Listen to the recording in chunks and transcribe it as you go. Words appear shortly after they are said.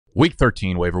Week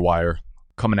 13 waiver wire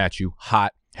coming at you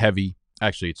hot, heavy.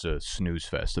 Actually, it's a snooze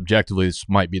fest. Objectively, this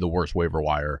might be the worst waiver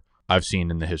wire I've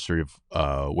seen in the history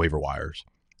of waiver wires.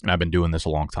 And I've been doing this a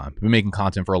long time. I've been making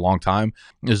content for a long time.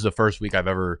 This is the first week I've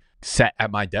ever sat at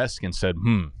my desk and said,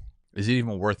 is it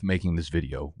even worth making this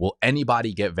video? Will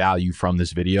anybody get value from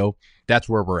this video? That's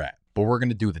where we're at. But we're going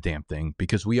to do the damn thing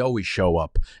because we always show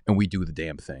up and we do the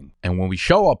damn thing. And when we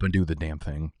show up and do the damn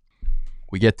thing,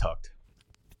 we get tucked.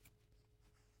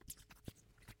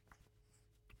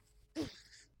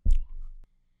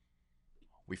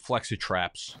 We flex the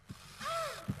traps.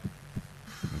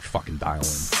 We fucking dial in.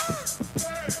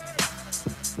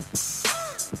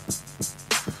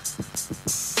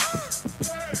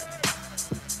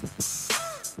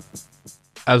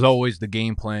 As always, the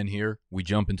game plan here, we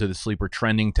jump into the sleeper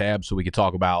trending tab so we can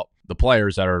talk about the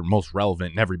players that are most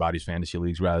relevant in everybody's fantasy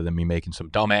leagues rather than me making some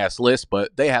dumbass list,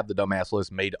 but they have the dumbass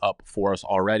list made up for us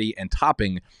already, and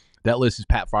topping that list is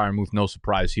Pat Freiermuth, no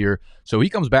surprise here. So he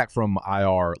comes back from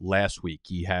IR last week.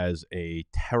 He has a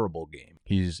terrible game.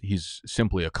 He's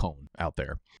simply a cone out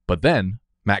there. But then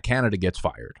Matt Canada gets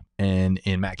fired. And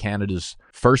in Matt Canada's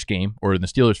first game, or in the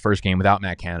Steelers' first game without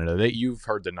Matt Canada, you've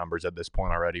heard the numbers at this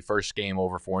point already. First game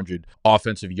over 400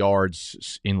 offensive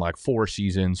yards in like 4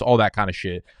 seasons, all that kind of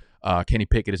shit. Kenny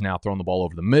Pickett is now throwing the ball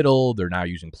over the middle. They're now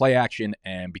using play action.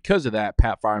 And because of that,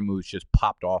 Pat Freiermuth just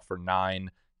popped off for 9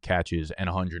 catches and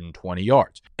 120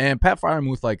 yards. And Pat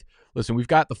Freiermuth, listen, we've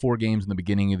got the 4 games in the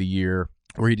beginning of the year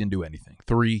where he didn't do anything.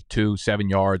 3, 2, 7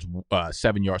 yards,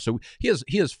 7 yards. So he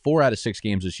has 4 out of 6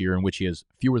 games this year in which he has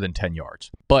fewer than 10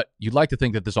 yards. But you'd like to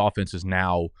think that this offense is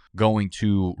now going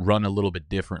to run a little bit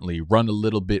differently, run a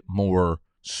little bit more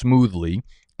smoothly.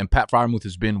 And Pat Freiermuth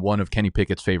has been one of Kenny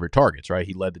Pickett's favorite targets, right?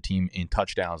 He led the team in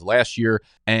touchdowns last year.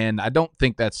 And I don't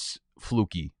think that's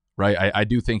fluky, right? I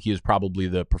do think he is probably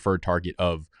the preferred target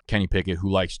of Kenny Pickett, who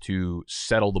likes to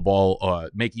settle the ball,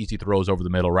 make easy throws over the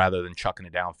middle rather than chucking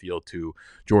it downfield to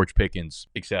George Pickens,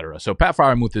 etc. So Pat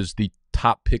Freiermuth is the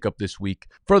top pickup this week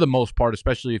for the most part,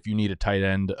 especially if you need a tight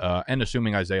end, and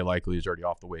assuming Isaiah Likely is already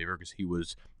off the waiver because he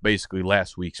was basically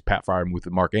last week's Pat Freiermuth with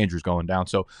Mark Andrews going down.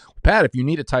 So Pat, if you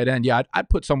need a tight end, yeah, I'd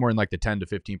put somewhere in like the 10 to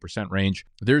 15% range.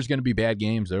 There's going to be bad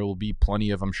games. There will be plenty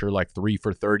of, I'm sure, like 3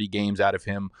 for 30 games out of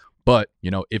him. But,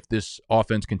 if this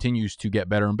offense continues to get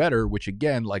better and better, which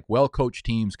again, like well-coached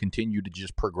teams continue to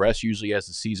just progress usually as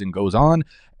the season goes on,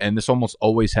 and this almost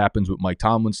always happens with Mike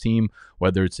Tomlin's team,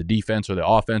 whether it's the defense or the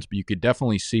offense, but you could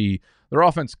definitely see their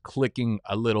offense clicking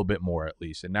a little bit more at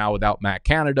least. And now without Matt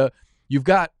Canada, you've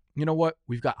got,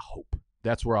 we've got hope.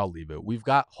 That's where I'll leave it. We've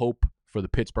got hope for the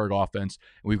Pittsburgh offense,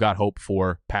 and we've got hope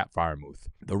for Pat Freiermuth.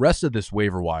 The rest of this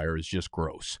waiver wire is just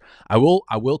gross. I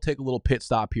will take a little pit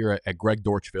stop here at Greg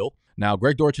Dortchville. Now,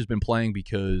 Greg Dortch has been playing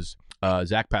because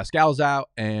Zach Pascal's out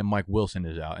and Mike Wilson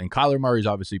is out. And Kyler Murray's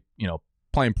obviously,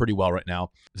 playing pretty well right now.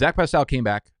 Zach Pascal came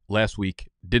back last week,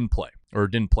 didn't play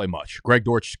much. Greg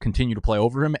Dortch continued to play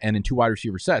over him, and in 2 wide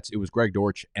receiver sets, it was Greg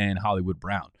Dortch and Hollywood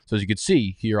Brown. So as you can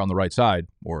see here on the right side,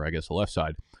 or I guess the left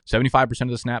side, 75% of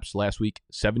the snaps last week,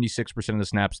 76% of the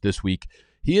snaps this week.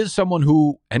 He is someone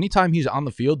who, anytime he's on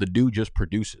the field, the dude just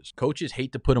produces. Coaches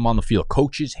hate to put him on the field.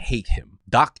 Coaches hate him.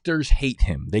 Doctors hate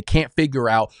him. They can't figure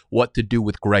out what to do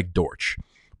with Greg Dortch.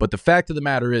 But the fact of the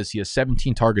matter is he has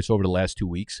 17 targets over the last 2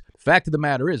 weeks. The fact of the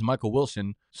matter is Michael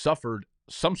Wilson suffered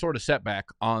some sort of setback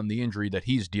on the injury that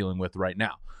he's dealing with right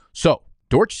now. So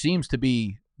Dortch seems to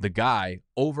be the guy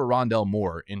over Rondell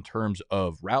Moore in terms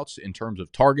of routes, in terms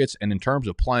of targets, and in terms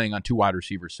of playing on 2 wide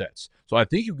receiver sets. So I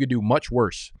think you could do much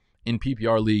worse in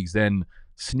PPR leagues than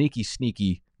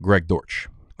sneaky Greg Dortch.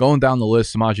 Going down the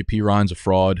list, Samaje Perine's a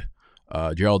fraud.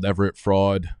 Gerald Everett,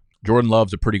 fraud. Jordan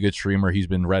Love's a pretty good streamer. He's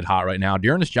been red hot right now.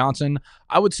 Dearness Johnson,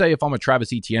 I would say if I'm a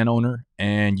Travis Etienne owner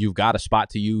and you've got a spot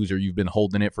to use or you've been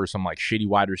holding it for some shitty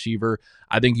wide receiver,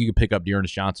 I think you could pick up Dearness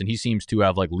Johnson. He seems to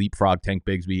have leapfrog Tank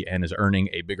Bigsby and is earning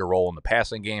a bigger role in the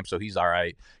passing game, so he's all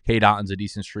right. Cade Otton's a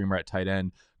decent streamer at tight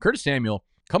end. Curtis Samuel,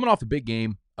 coming off a big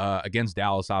game against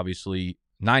Dallas, obviously.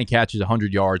 9 catches,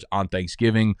 100 yards on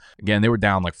Thanksgiving. Again, they were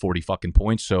down 40 fucking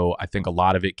points, so I think a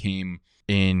lot of it came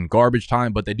in garbage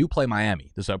time, but they do play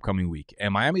Miami this upcoming week.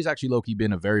 And Miami's actually low-key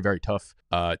been a very, very tough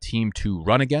team to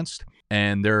run against.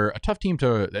 And they're a tough team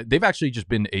they've actually just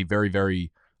been a very,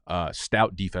 very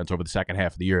stout defense over the second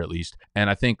half of the year at least. And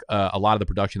I think a lot of the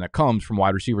production that comes from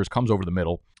wide receivers comes over the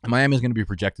middle. And Miami is going to be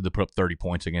projected to put up 30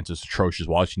 points against this atrocious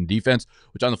Washington defense,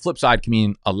 which on the flip side can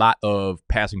mean a lot of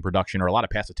passing production or a lot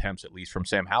of pass attempts at least from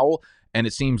Sam Howell. And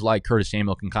it seems like Curtis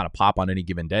Samuel can kind of pop on any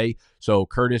given day. So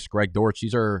Curtis, Greg Dortch,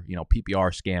 these are,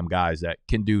 PPR scam guys that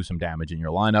can do some damage in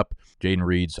your lineup. Jaden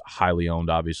Reed's highly owned,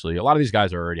 obviously. A lot of these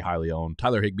guys are already highly owned.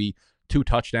 Tyler Higbee, 2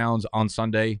 touchdowns on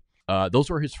Sunday. Those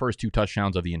were his first 2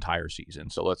 touchdowns of the entire season.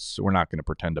 So we're not going to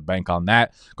pretend to bank on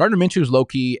that. Gardner Minshew is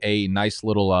low-key a nice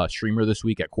little streamer this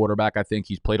week at quarterback. I think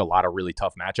he's played a lot of really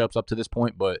tough matchups up to this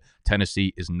point, but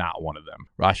Tennessee is not one of them.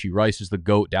 Rashee Rice is the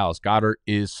GOAT. Dallas Goedert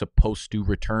is supposed to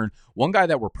return. One guy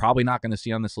that we're probably not going to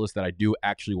see on this list that I do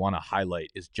actually want to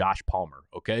highlight is Josh Palmer,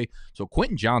 okay? So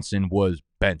Quentin Johnson was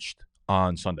benched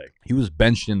on Sunday. He was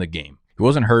benched in the game. He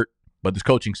wasn't hurt, but this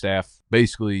coaching staff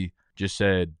basically just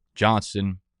said,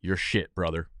 Johnson, you're shit,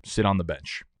 brother. Sit on the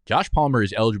bench. Josh Palmer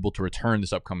is eligible to return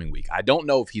this upcoming week. I don't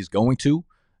know if he's going to.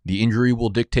 The injury will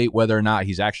dictate whether or not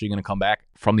he's actually going to come back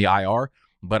from the IR,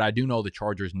 but I do know the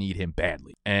Chargers need him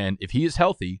badly. And if he is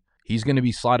healthy, he's going to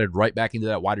be slotted right back into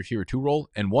that wide receiver 2 role,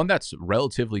 and one that's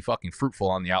relatively fucking fruitful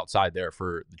on the outside there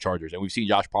for the Chargers. And we've seen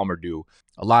Josh Palmer do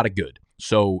a lot of good.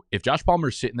 So if Josh Palmer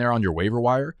is sitting there on your waiver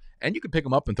wire, and you can pick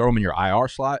him up and throw him in your IR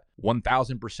slot,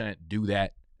 1,000% do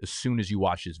that as soon as you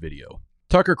watch this video.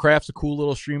 Tucker Kraft's a cool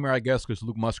little streamer, I guess, because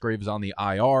Luke Musgrave is on the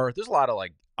IR. There's a lot of,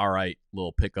 all right,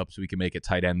 little pickups we can make at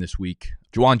tight end this week.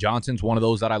 Juwan Johnson's one of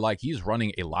those that I like. He's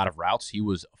running a lot of routes. He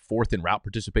was 4th in route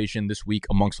participation this week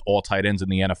amongst all tight ends in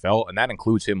the NFL, and that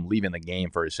includes him leaving the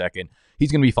game for a second.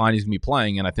 He's going to be fine. He's going to be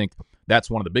playing, and I think that's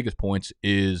one of the biggest points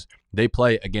is they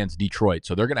play against Detroit.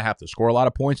 So they're going to have to score a lot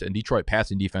of points, and Detroit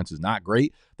passing defense is not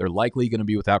great. They're likely going to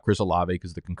be without Chris Olave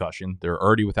because of the concussion. They're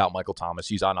already without Michael Thomas.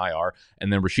 He's on IR.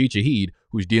 And then Rashid Shaheed,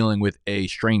 who's dealing with a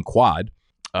strained quad,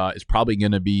 is probably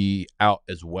going to be out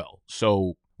as well.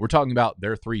 So we're talking about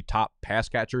their 3 top pass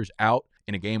catchers out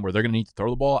in a game where they're going to need to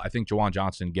throw the ball. I think Juwan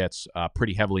Johnson gets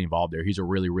pretty heavily involved there. He's a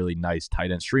really, really nice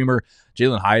tight end streamer.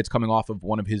 Jalen Hyatt's coming off of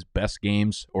one of his best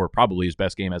games, or probably his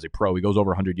best game as a pro. He goes over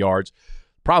 100 yards.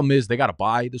 Problem is they got a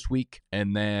bye this week,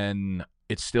 and then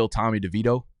it's still Tommy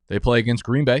DeVito. They play against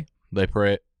Green Bay. They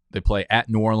play at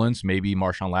New Orleans. Maybe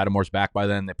Marshawn Lattimore's back by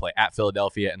then. They play at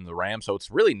Philadelphia and the Rams. So it's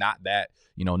really not that,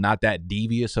 not that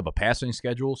devious of a passing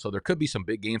schedule. So there could be some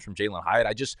big games from Jalen Hyatt.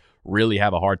 I just really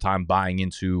have a hard time buying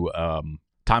into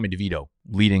Tommy DeVito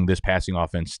leading this passing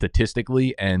offense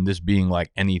statistically and this being like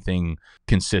anything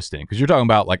consistent. Because you're talking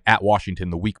about like at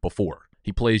Washington the week before.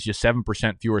 He plays just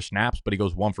 7% fewer snaps, but he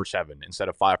goes 1 for 7 instead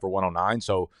of 5 for 109.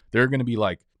 So there are going to be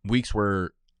like weeks where,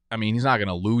 he's not going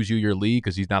to lose you your league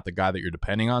because he's not the guy that you're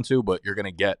depending on to, but you're going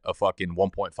to get a fucking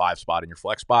 1.5 spot in your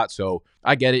flex spot. So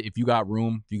I get it. If you got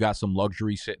room, if you got some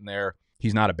luxury sitting there,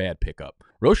 he's not a bad pickup.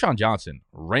 Roschon Johnson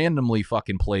randomly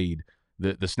fucking played.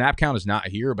 The snap count is not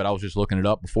here, but I was just looking it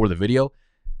up before the video.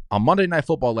 On Monday Night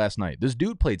Football last night, this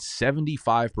dude played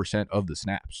 75% of the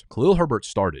snaps. Khalil Herbert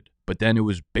started, but then it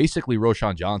was basically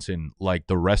Roschon Johnson like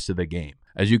the rest of the game.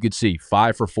 As you could see,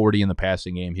 5 for 40 in the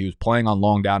passing game. He was playing on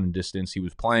long down and distance. He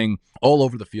was playing all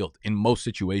over the field in most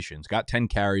situations. Got 10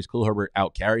 carries. Khalil Herbert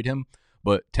out-carried him,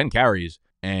 but 10 carries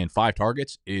and 5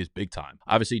 targets is big time.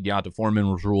 Obviously, Deonta Foreman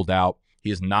was ruled out. He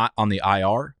is not on the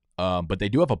IR, but they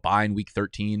do have a bye in Week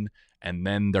 13, and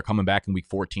then they're coming back in Week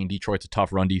 14. Detroit's a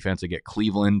tough run defense. They get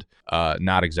Cleveland,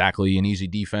 not exactly an easy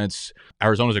defense.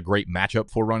 Arizona's a great matchup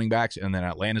for running backs, and then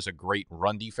Atlanta's a great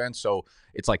run defense. So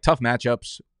it's like tough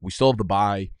matchups. We still have the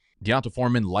bye. Deonta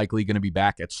Foreman likely going to be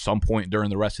back at some point during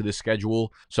the rest of this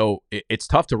schedule. So it's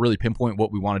tough to really pinpoint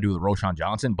what we want to do with Roschon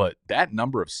Johnson, but that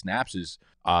number of snaps is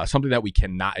something that we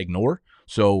cannot ignore.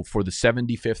 So for the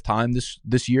 75th time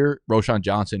this year, Roschon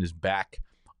Johnson is back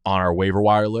on our waiver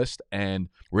wire list. And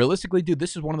realistically, dude,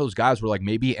 this is one of those guys where like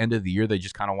maybe end of the year, they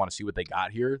just kind of want to see what they got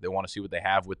here. They want to see what they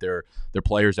have with their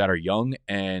players that are young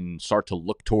and start to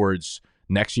look towards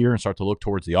next year and start to look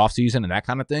towards the offseason and that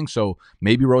kind of thing. So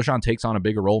maybe Roschon takes on a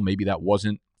bigger role. Maybe that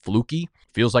wasn't fluky.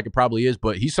 Feels like it probably is,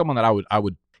 but he's someone that I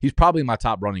would he's probably my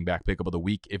top running back pickup of the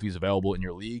week if he's available in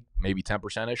your league, maybe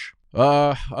 10%-ish.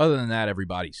 Other than that,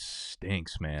 everybody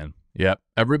stinks, man. Yep.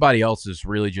 Everybody else is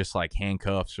really just like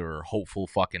handcuffs or hopeful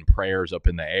fucking prayers up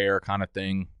in the air kind of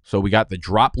thing. So we got the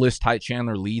drop list. Ty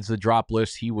Chandler leads the drop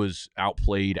list. He was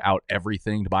outplayed, out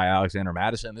everything by Alexander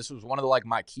Mattison. This was one of the like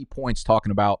my key points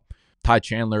talking about Ty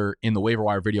Chandler in the waiver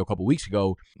wire video a couple weeks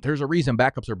ago. There's a reason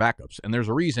backups are backups, and there's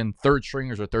a reason third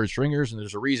stringers are third stringers, and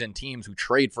there's a reason teams who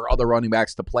trade for other running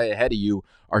backs to play ahead of you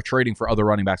are trading for other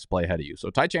running backs to play ahead of you. So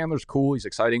Ty Chandler's cool. He's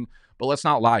exciting, but let's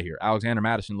not lie here. Alexander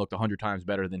Mattison looked 100 times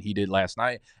better than he did last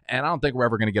night, and I don't think we're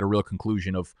ever going to get a real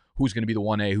conclusion of who's going to be the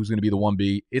 1A, who's going to be the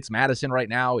 1B. It's Mattison right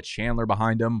now. It's Chandler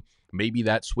behind him. Maybe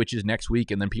that switches next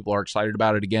week, and then people are excited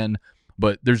about it again.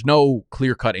 But there's no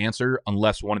clear-cut answer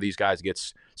unless one of these guys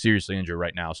gets seriously injured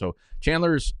right now. So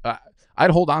Chandler's, I'd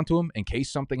hold on to him in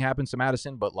case something happens to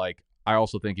Madison. But, like, I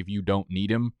also think if you don't need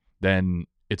him, then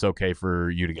it's okay for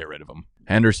you to get rid of him.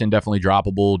 Henderson, definitely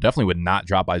droppable. Definitely would not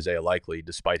drop Isaiah Likely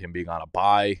despite him being on a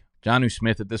bye. Jonnu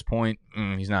Smith at this point,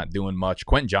 he's not doing much.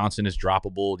 Quentin Johnson is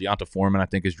droppable. Deonta Foreman, I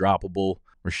think, is droppable.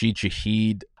 Rashid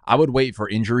Shaheed, I would wait for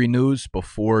injury news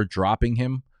before dropping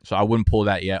him, so I wouldn't pull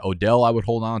that yet. Odell, I would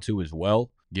hold on to as well,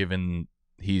 given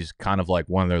he's kind of like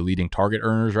one of their leading target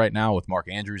earners right now with Mark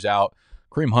Andrews out.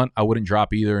 Kareem Hunt, I wouldn't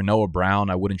drop either. Noah Brown,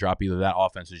 I wouldn't drop either. That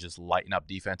offense is just lighting up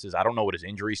defenses. I don't know what his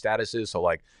injury status is. So,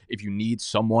 like, if you need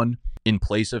someone in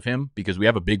place of him, because we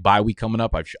have a big bye week coming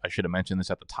up. I should have mentioned this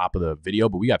at the top of the video,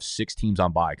 but we have 6 teams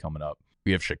on bye coming up.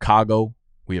 We have Chicago.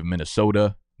 We have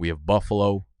Minnesota. We have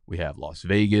Buffalo. We have Las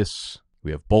Vegas.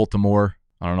 We have Baltimore.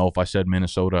 I don't know if I said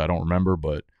Minnesota. I don't remember,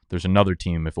 but there's another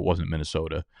team if it wasn't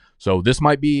Minnesota. So this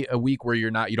might be a week where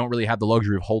you don't really have the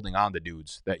luxury of holding on to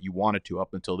dudes that you wanted to up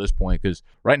until this point, because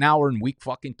right now we're in week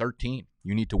fucking 13.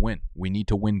 You need to win. We need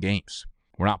to win games.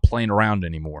 We're not playing around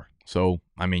anymore. So,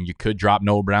 I mean, you could drop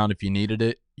Noah Brown if you needed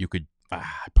it. You could, I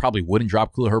probably wouldn't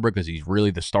drop Khalil Herbert because he's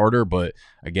really the starter. But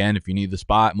again, if you need the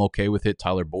spot, I'm okay with it.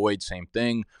 Tyler Boyd, same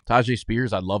thing. Tajay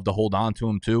Spears, I'd love to hold on to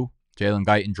him too. Jalen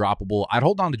Guyton, droppable. I'd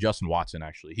hold on to Justin Watson,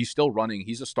 actually. He's still running.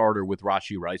 He's a starter with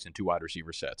Rashee Rice and 2 wide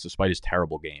receiver sets, despite his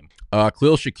terrible game.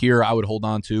 Khalil Shakir, I would hold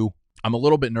on to. I'm a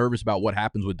little bit nervous about what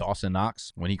happens with Dawson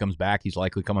Knox. When he comes back, he's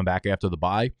likely coming back after the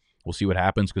bye. We'll see what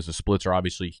happens because the splits are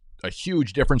obviously a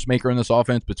huge difference maker in this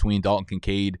offense between Dalton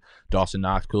Kincaid, Dawson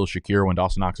Knox, Khalil Shakir when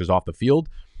Dawson Knox is off the field.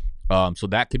 So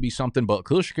that could be something, but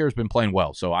Khalil Shakir has been playing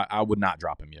well, so I would not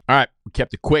drop him yet. All right, we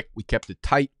kept it quick, we kept it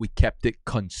tight, we kept it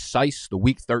concise. The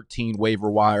Week 13 waiver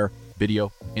wire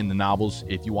video in the novels.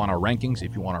 If you want our rankings,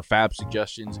 if you want our fab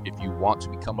suggestions, if you want to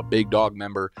become a Big Dog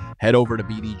member, head over to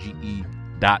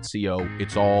bdge.co.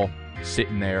 It's all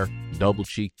sitting there, double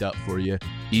cheeked up for you.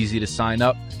 Easy to sign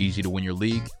up, easy to win your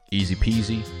league, easy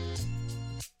peasy.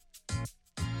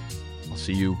 I'll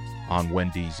see you on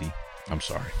Wendy's. I'm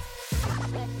sorry.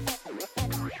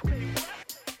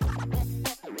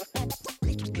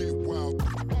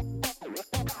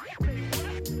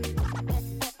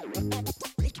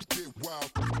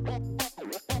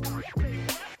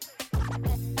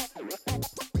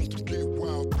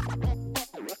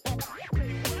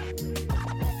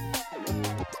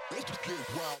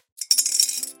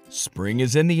 Spring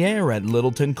is in the air at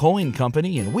Littleton Coin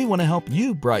Company, and we want to help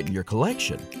you brighten your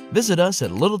collection. Visit us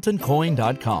at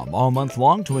littletoncoin.com all month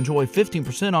long to enjoy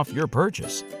 15% off your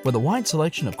purchase. With a wide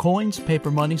selection of coins, paper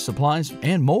money, supplies,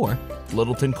 and more,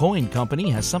 Littleton Coin Company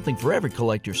has something for every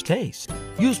collector's taste.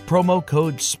 Use promo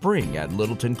code SPRING at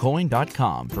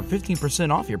littletoncoin.com for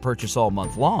 15% off your purchase all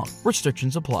month long.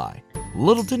 Restrictions apply.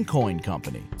 Littleton Coin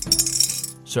Company.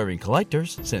 Serving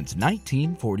collectors since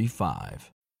 1945.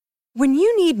 When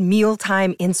you need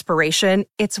mealtime inspiration,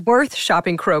 it's worth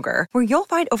shopping Kroger, where you'll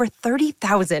find over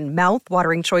 30,000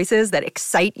 mouth-watering choices that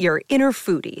excite your inner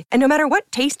foodie. And no matter what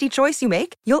tasty choice you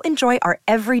make, you'll enjoy our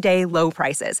everyday low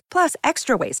prices, plus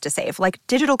extra ways to save, like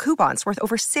digital coupons worth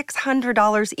over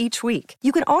 $600 each week.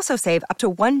 You can also save up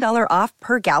to $1 off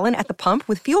per gallon at the pump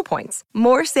with fuel points.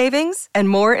 More savings and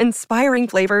more inspiring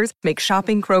flavors make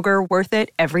shopping Kroger worth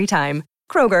it every time.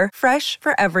 Kroger, fresh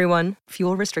for everyone.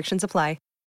 Fuel restrictions apply.